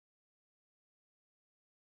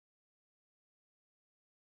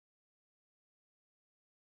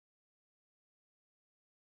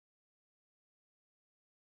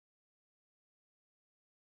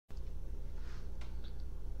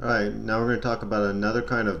Alright, now we're going to talk about another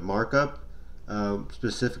kind of markup,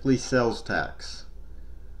 specifically sales tax.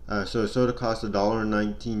 So a soda costs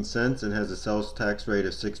 $1.19 and has a sales tax rate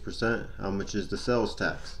of 6%. How much is the sales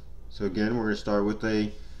tax? So again, we're going to start with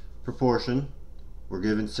a proportion. We're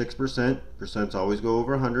given 6%. Percents always go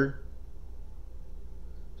over 100.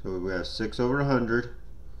 So we have 6 over 100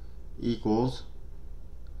 equals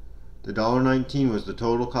the $1.19 was the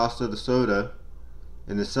total cost of the soda,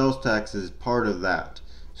 and the sales tax is part of that.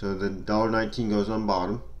 So the $1.19 goes on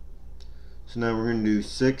bottom. So now we're going to do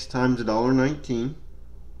 6 times $1.19.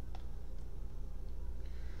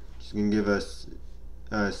 It's going to give us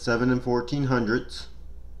 7 14/100ths.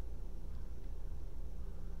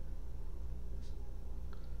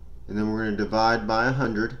 And then we're going to divide by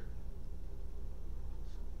 100.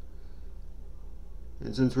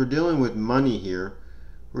 And since we're dealing with money here,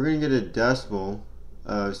 we're going to get a decimal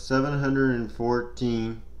of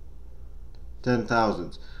 714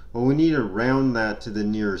 10,000ths. Well, we need to round that to the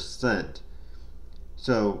nearest cent.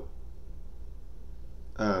 So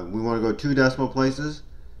we want to go 2 decimal places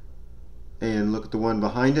and look at the one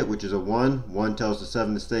behind it, which is a 1. 1 tells the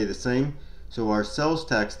 7 to stay the same. So our sales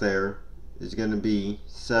tax there is going to be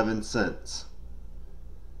 7 cents.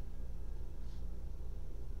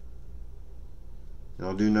 And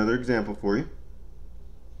I'll do another example for you.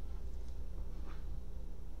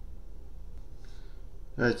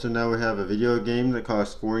 Alright, so now we have a video game that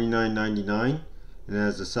costs $49.99 and it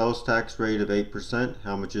has a sales tax rate of 8%.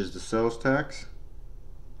 How much is the sales tax?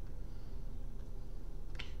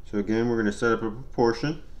 So again, we're going to set up a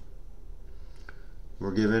proportion.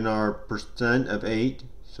 We're given our percent of 8,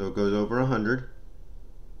 so it goes over 100.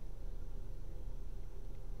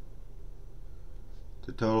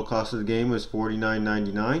 The total cost of the game was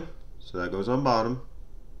 $49.99, so that goes on bottom.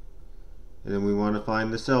 And then we want to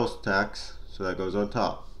find the sales tax, so that goes on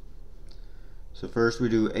top. So first we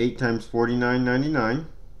do 8 times $49.99,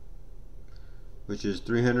 which is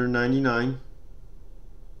 399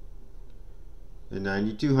 and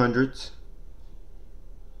 92/100ths.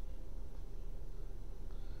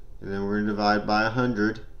 And then we're going to divide by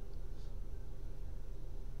 100.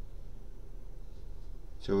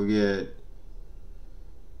 So we get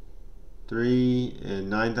 3 and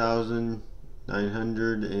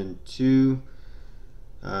 9,902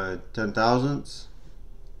 10,000ths.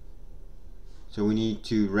 So we need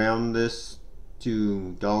to round this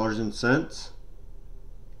to dollars and cents.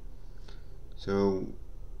 So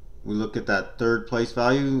we look at that third place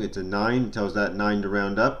value. It's a 9. It tells that 9 to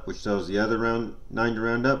round up, which tells the other 9 to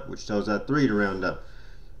round up, which tells that 3 to round up.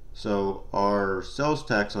 So our sales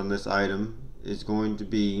tax on this item is going to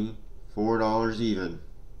be $4 even.